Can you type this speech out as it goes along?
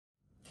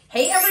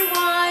Hey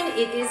everyone,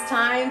 it is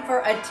time for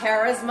a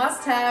Tara's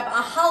Must-Have,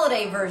 a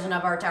holiday version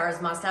of our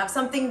Tara's Must-Have,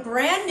 something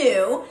brand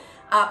new.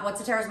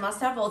 What's a Tara's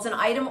Must-Have? Well, it's an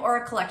item or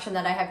a collection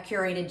that I have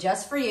curated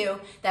just for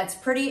you that's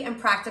pretty and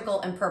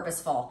practical and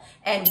purposeful.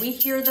 And we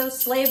hear those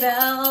sleigh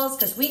bells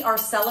because we are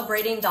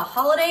celebrating the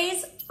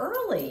holidays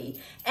early.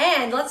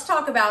 And let's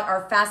talk about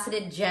our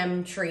faceted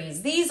gem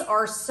trees. These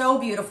are so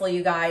beautiful,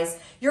 you guys.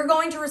 You're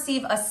going to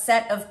receive a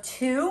set of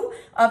 2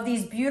 of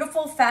these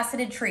beautiful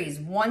faceted trees.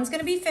 One's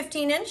going to be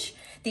 15-inch.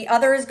 The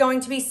other is going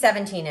to be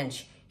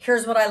 17-inch.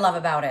 Here's what I love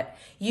about it.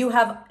 You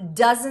have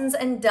dozens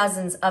and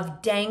dozens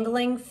of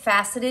dangling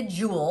faceted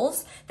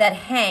jewels that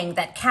hang,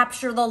 that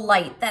capture the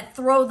light, that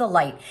throw the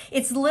light.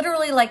 It's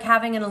literally like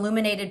having an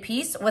illuminated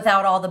piece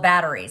without all the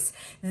batteries.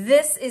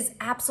 This is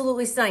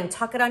absolutely stunning.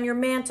 Tuck it on your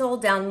mantle,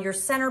 down your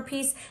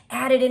centerpiece,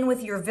 add it in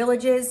with your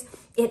villages.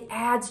 It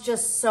adds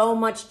just so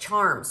much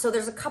charm. So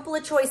there's a couple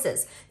of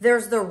choices.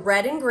 There's the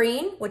red and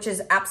green, which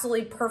is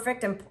absolutely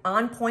perfect and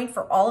on point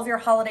for all of your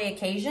holiday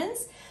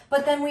occasions.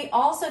 But then we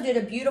also did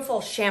a beautiful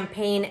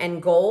champagne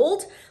and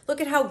gold. Look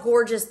at how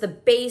gorgeous the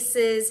base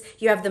is.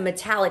 You have the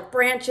metallic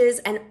branches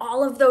and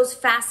all of those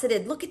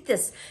faceted. Look at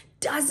this.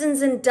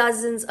 Dozens and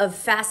dozens of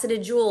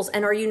faceted jewels.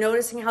 And are you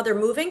noticing how they're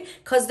moving?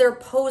 Because they're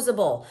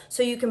posable.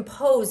 So you can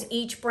pose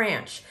each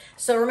branch.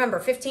 So remember,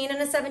 15 and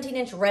a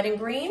 17-inch red and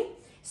green,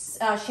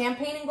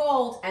 champagne and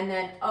gold, and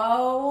then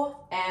OMG.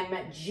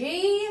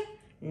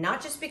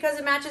 Not just because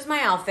it matches my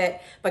outfit,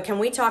 but can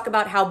we talk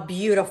about how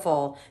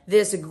beautiful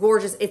this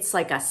gorgeous, it's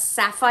like a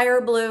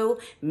sapphire blue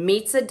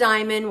meets a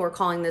diamond. We're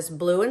calling this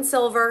blue and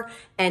silver,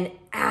 and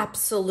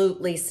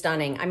absolutely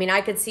stunning. I mean,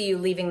 I could see you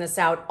leaving this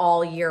out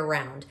all year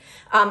round.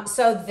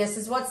 So this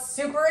is what's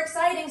super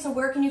exciting. So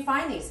where can you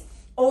find these?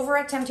 Over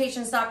at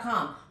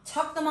temp-tations.com.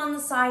 Tuck them on the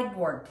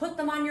sideboard, put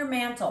them on your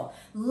mantle,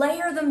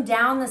 layer them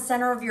down the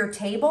center of your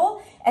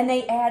table, and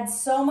they add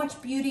so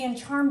much beauty and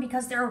charm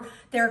because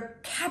they're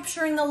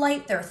capturing the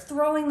light, they're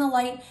throwing the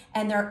light,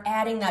 and they're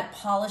adding that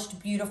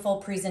polished, beautiful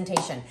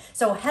presentation.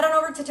 So head on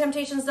over to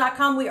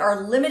temp-tations.com. We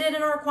are limited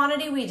in our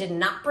quantity. We did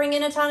not bring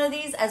in a ton of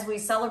these as we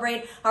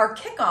celebrate our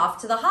kickoff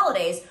to the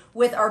holidays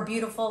with our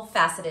beautiful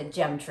faceted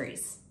gem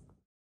trees.